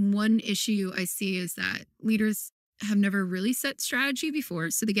 One issue I see is that leaders have never really set strategy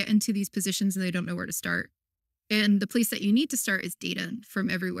before. So they get into these positions and they don't know where to start. And the place that you need to start is data from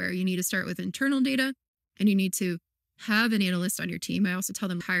everywhere. You need to start with internal data, and you need to have an analyst on your team. I also tell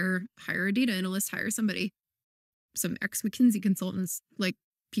them hire a data analyst, hire somebody, some ex-McKinsey consultants. Like,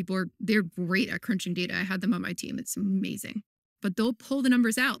 they're great at crunching data. I had them on my team. It's amazing. But they'll pull the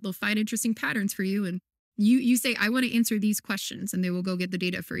numbers out. They'll find interesting patterns for you. And you say, I want to answer these questions, and they will go get the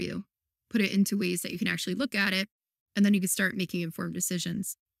data for you, put it into ways that you can actually look at it. And then you can start making informed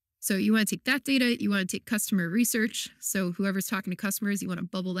decisions. So you want to take that data, you want to take customer research. So whoever's talking to customers, you want to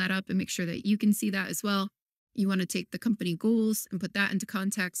bubble that up and make sure that you can see that as well. You want to take the company goals and put that into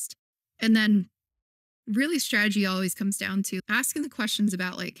context. And then really strategy always comes down to asking the questions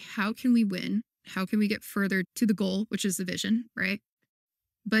about, like, how can we win? How can we get further to the goal, which is the vision, right?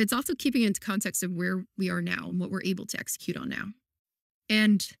 But it's also keeping it into context of where we are now and what we're able to execute on now.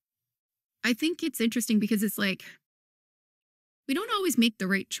 And I think it's interesting because it's like, we don't always make the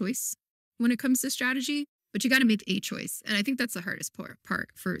right choice when it comes to strategy, but you got to make a choice. And I think that's the hardest part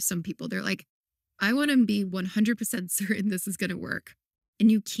for some people. They're like, I want to be 100% certain this is going to work.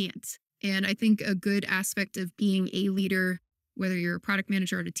 And you can't. And I think a good aspect of being a leader, whether you're a product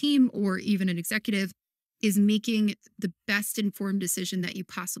manager on a team or even an executive, is making the best informed decision that you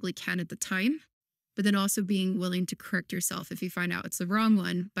possibly can at the time, but then also being willing to correct yourself if you find out it's the wrong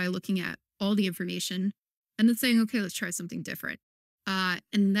one by looking at all the information and then saying, okay, let's try something different.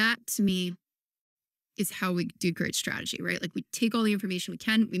 And that, to me, is how we do great strategy, right? Like, we take all the information we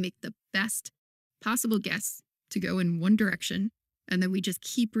can, we make the best possible guess to go in one direction, and then we just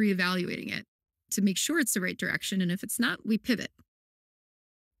keep reevaluating it to make sure it's the right direction. And if it's not, we pivot.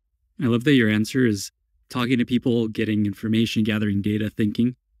 I love that your answer is talking to people, getting information, gathering data,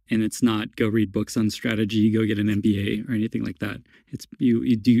 thinking. And it's not go read books on strategy, go get an MBA or anything like that. It's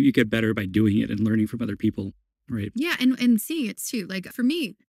you get better by doing it and learning from other people, right? Yeah, and seeing it too. Like, for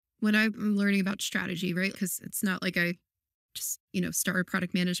me, when I'm learning about strategy, right? Because it's not like I just, started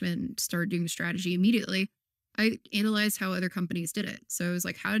product management and started doing strategy immediately. I analyzed how other companies did it. So I was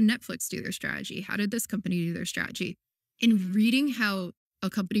like, how did Netflix do their strategy? How did this company do their strategy? And reading how a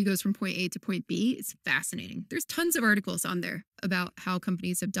company goes from point A to point B is fascinating. There's tons of articles on there about how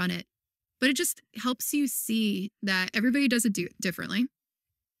companies have done it, but it just helps you see that everybody does it differently.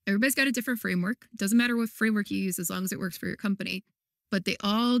 Everybody's got a different framework. It doesn't matter what framework you use as long as it works for your company. But they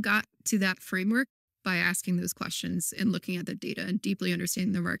all got to that framework by asking those questions and looking at the data and deeply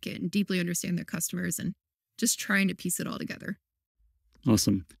understanding the market and deeply understanding their customers and just trying to piece it all together.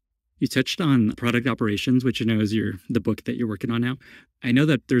 Awesome. You touched on product operations, which I know is the book that you're working on now. I know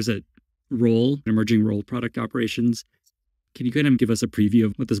that there's an emerging role, product operations. Can you kind of give us a preview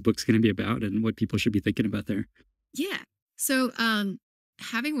of what this book's going to be about and what people should be thinking about there? Yeah. So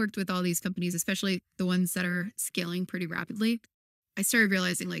having worked with all these companies, especially the ones that are scaling pretty rapidly, I started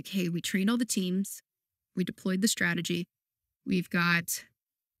realizing, like, hey, we trained all the teams, we deployed the strategy, we've got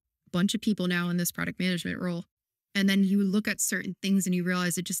a bunch of people now in this product management role. And then you look at certain things and you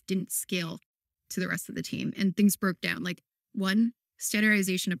realize it just didn't scale to the rest of the team and things broke down. Like, one,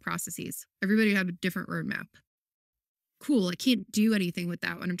 standardization of processes. Everybody have a different roadmap. Cool. I can't do anything with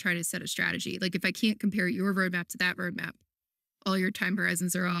that when I'm trying to set a strategy. Like, if I can't compare your roadmap to that roadmap, all your time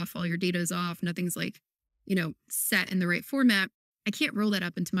horizons are off, all your data is off, nothing's like, set in the right format, I can't roll that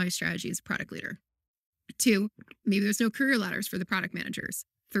up into my strategy as a product leader. 2, maybe there's no career ladders for the product managers.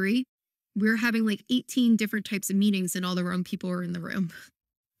 3, we're having like 18 different types of meetings and all the wrong people are in the room.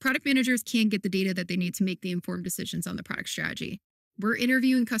 Product managers can't get the data that they need to make the informed decisions on the product strategy. We're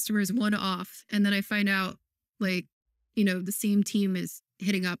interviewing customers one off, and then I find out the same team is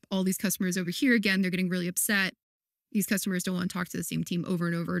hitting up all these customers over here again. They're getting really upset. These customers don't want to talk to the same team over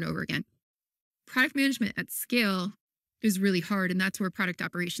and over and over again. Product management at scale is really hard, and that's where product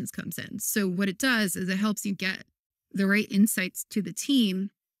operations comes in. So what it does is it helps you get the right insights to the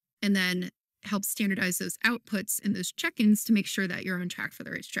team and then helps standardize those outputs and those check-ins to make sure that you're on track for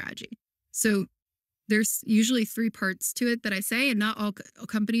the right strategy. So there's usually 3 parts to it that I say, and not all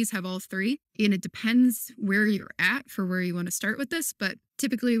companies have all 3. And it depends where you're at for where you want to start with this. But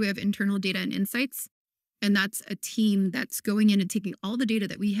typically we have internal data and insights. And that's a team that's going in and taking all the data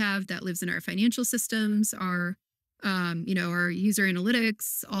that we have that lives in our financial systems, our user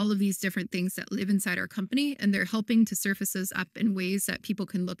analytics, all of these different things that live inside our company. And they're helping to surface those up in ways that people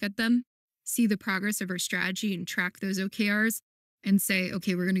can look at them, see the progress of our strategy and track those OKRs and say,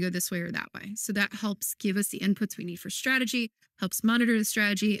 okay, we're going to go this way or that way. So that helps give us the inputs we need for strategy, helps monitor the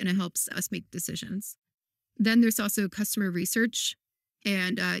strategy, and it helps us make decisions. Then there's also customer research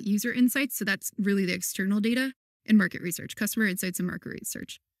and user insights. So that's really the external data, and market research, customer insights and market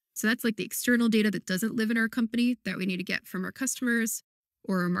research. So that's like the external data that doesn't live in our company that we need to get from our customers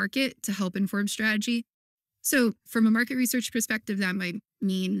or our market to help inform strategy. So from a market research perspective, that might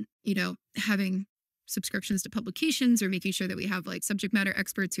mean, having subscriptions to publications or making sure that we have like subject matter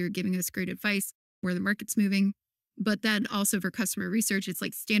experts who are giving us great advice where the market's moving. But then also for customer research, it's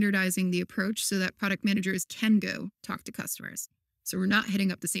like standardizing the approach so that product managers can go talk to customers. So we're not hitting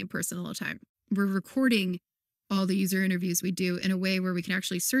up the same person all the time. We're recording all the user interviews we do in a way where we can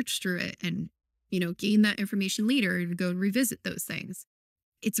actually search through it and, gain that information later and go and revisit those things.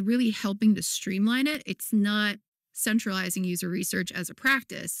 It's really helping to streamline it. It's not centralizing user research as a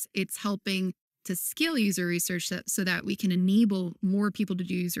practice. It's helping to scale user research so that we can enable more people to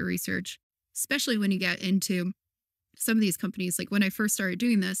do user research, especially when you get into some of these companies. Like when I first started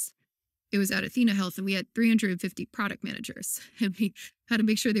doing this, it was at Athena Health and we had 350 product managers and we had to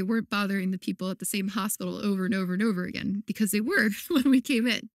make sure they weren't bothering the people at the same hospital over and over and over again because they were when we came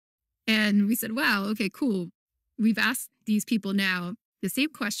in. And we said, wow, okay, cool. We've asked these people now the same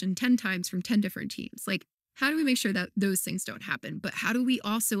question 10 times from 10 different teams. Like, how do we make sure that those things don't happen? But how do we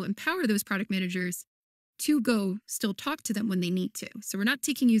also empower those product managers to go still talk to them when they need to? So we're not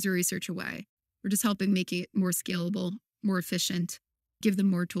taking user research away. We're just helping make it more scalable, more efficient, give them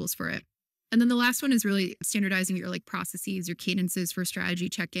more tools for it. And then the last one is really standardizing your processes, your cadences for strategy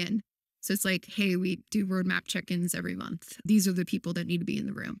check-in. So it's like, hey, we do roadmap check-ins every month. These are the people that need to be in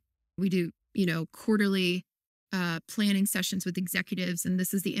the room. We do, quarterly planning sessions with executives, and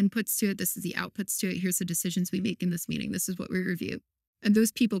this is the inputs to it. This is the outputs to it. Here's the decisions we make in this meeting. This is what we review. And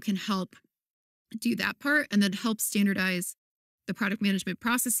those people can help do that part and then help standardize the product management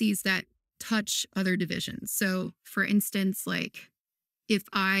processes that touch other divisions. So for instance, like if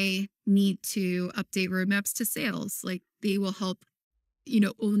I need to update roadmaps to sales, like they will help,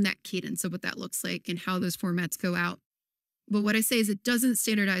 own that cadence of what that looks like and how those formats go out. But what I say is it doesn't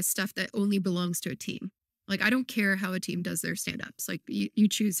standardize stuff that only belongs to a team. Like, I don't care how a team does their stand-ups. Like, you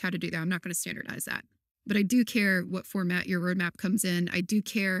choose how to do that. I'm not going to standardize that. But I do care what format your roadmap comes in. I do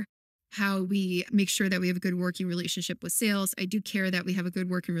care how we make sure that we have a good working relationship with sales. I do care that we have a good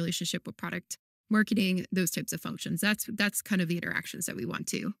working relationship with product marketing, those types of functions. That's kind of the interactions that we want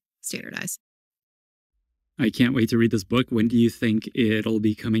to standardize. I can't wait to read this book. When do you think it'll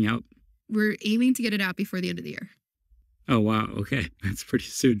be coming out? We're aiming to get it out before the end of the year. Oh, wow. Okay. That's pretty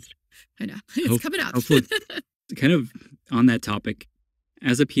soon. I know. It's coming up. Hopefully, kind of on that topic,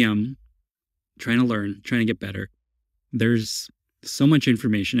 as a PM, trying to learn, trying to get better, there's so much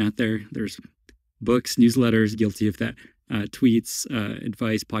information out there. There's books, newsletters, guilty of that, tweets,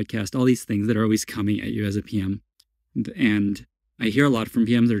 advice, podcast, all these things that are always coming at you as a PM. And I hear a lot from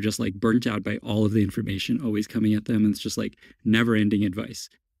PMs that are just like burnt out by all of the information always coming at them. And it's just like never ending advice.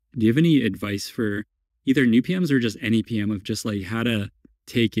 Do you have any advice for either new PMs or just any PM of just like how to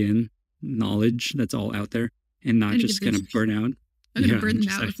take in knowledge that's all out there and not just kind of burn out? I'm going to burn them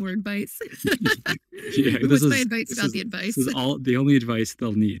out with more advice. Yeah, What's my advice without the advice? This is all the only advice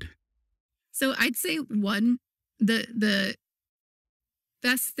they'll need. So I'd say one, the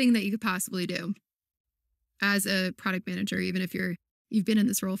best thing that you could possibly do as a product manager, even if you've been in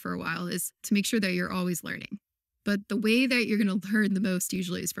this role for a while, is to make sure that you're always learning. But the way that you're going to learn the most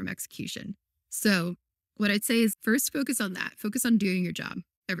usually is from execution. So what I'd say is first focus on that. Focus on doing your job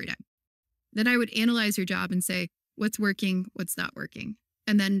every day. Then I would analyze your job and say, what's working, what's not working.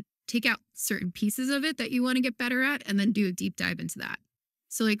 And then take out certain pieces of it that you want to get better at and then do a deep dive into that.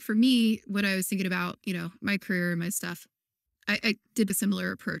 So like for me, when I was thinking about, my career and my stuff, I did a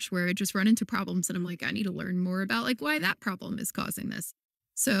similar approach where I just run into problems and I'm like, I need to learn more about like why that problem is causing this.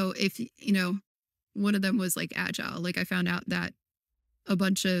 So if, one of them was like agile, like I found out that a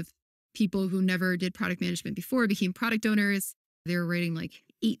bunch of people who never did product management before became product owners. They were writing like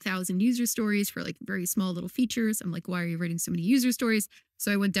 8,000 user stories for like very small little features. I'm like, why are you writing so many user stories?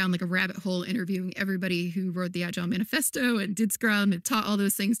 So I went down like a rabbit hole interviewing everybody who wrote the Agile Manifesto and did Scrum and taught all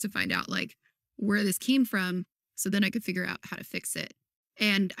those things to find out like where this came from. So then I could figure out how to fix it.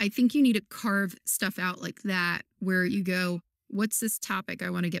 And I think you need to carve stuff out like that, where you go, what's this topic I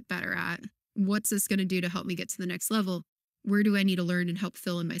want to get better at? What's this going to do to help me get to the next level? Where do I need to learn and help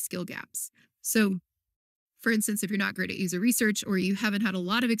fill in my skill gaps? So for instance, if you're not great at user research or you haven't had a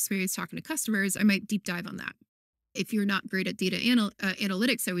lot of experience talking to customers, I might deep dive on that. If you're not great at data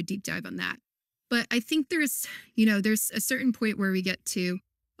analytics, I would deep dive on that. But I think there's a certain point where we get to,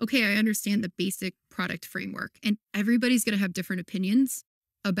 okay, I understand the basic product framework, and everybody's going to have different opinions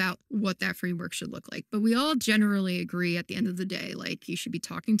about what that framework should look like. But we all generally agree at the end of the day, like you should be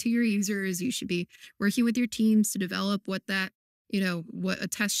talking to your users, you should be working with your teams to develop what that, what a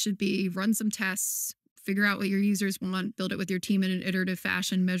test should be, run some tests, figure out what your users want, build it with your team in an iterative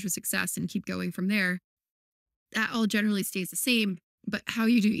fashion, measure success, and keep going from there. That all generally stays the same. But how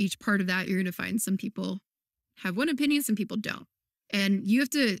you do each part of that, you're going to find some people have one opinion, some people don't. And you have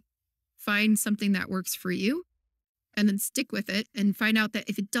to find something that works for you and then stick with it and find out that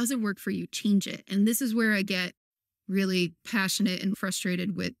if it doesn't work for you, change it. And this is where I get really passionate and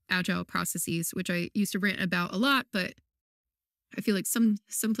frustrated with agile processes, which I used to rant about a lot, but I feel like some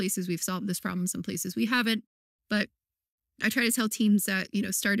places we've solved this problem, some places we haven't. But I try to tell teams that,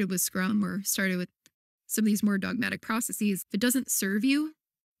 started with Scrum or started with some of these more dogmatic processes. If it doesn't serve you,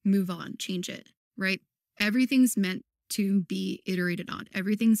 move on, change it, right? Everything's meant to be iterated on.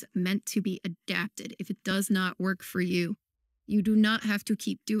 Everything's meant to be adapted. If it does not work for you, you do not have to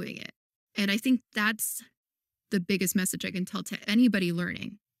keep doing it. And I think that's the biggest message I can tell to anybody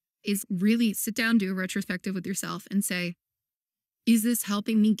learning is really sit down, do a retrospective with yourself and say, is this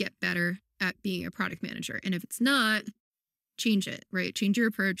helping me get better at being a product manager? And if it's not, change it, right? Change your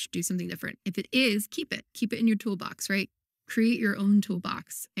approach, do something different. If it is, keep it in your toolbox, right? Create your own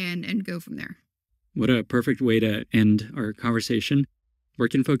toolbox and go from there. What a perfect way to end our conversation. Where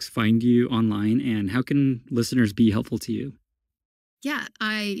can folks find you online and how can listeners be helpful to you? Yeah,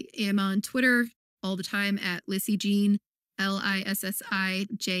 I am on Twitter all the time at LissieJean, LISSIJEAN.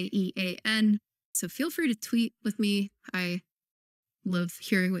 So feel free to tweet with me. I love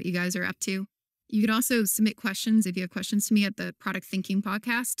hearing what you guys are up to. You can also submit questions if you have questions to me at the Product Thinking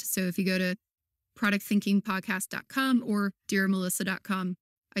Podcast. So if you go to productthinkingpodcast.com or dearmelissa.com,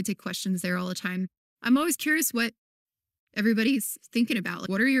 I take questions there all the time. I'm always curious what everybody's thinking about. Like,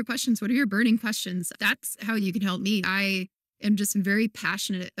 what are your questions? What are your burning questions? That's how you can help me. I am just very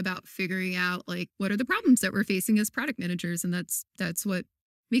passionate about figuring out like what are the problems that we're facing as product managers. And that's what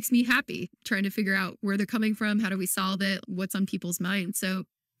makes me happy, trying to figure out where they're coming from. How do we solve it? What's on people's minds? So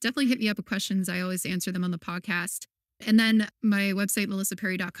definitely hit me up with questions. I always answer them on the podcast. And then my website,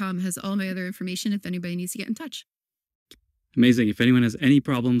 melissaperri.com, has all my other information if anybody needs to get in touch. Amazing. If anyone has any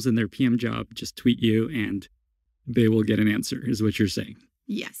problems in their PM job, just tweet you and they will get an answer, is what you're saying.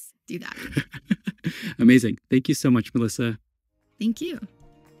 Yes, do that. Amazing. Thank you so much, Melissa. Thank you.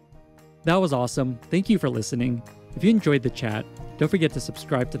 That was awesome. Thank you for listening. If you enjoyed the chat, don't forget to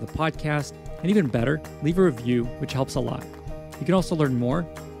subscribe to the podcast, and even better, leave a review, which helps a lot. You can also learn more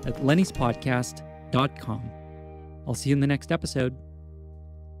at lennyspodcast.com. I'll see you in the next episode.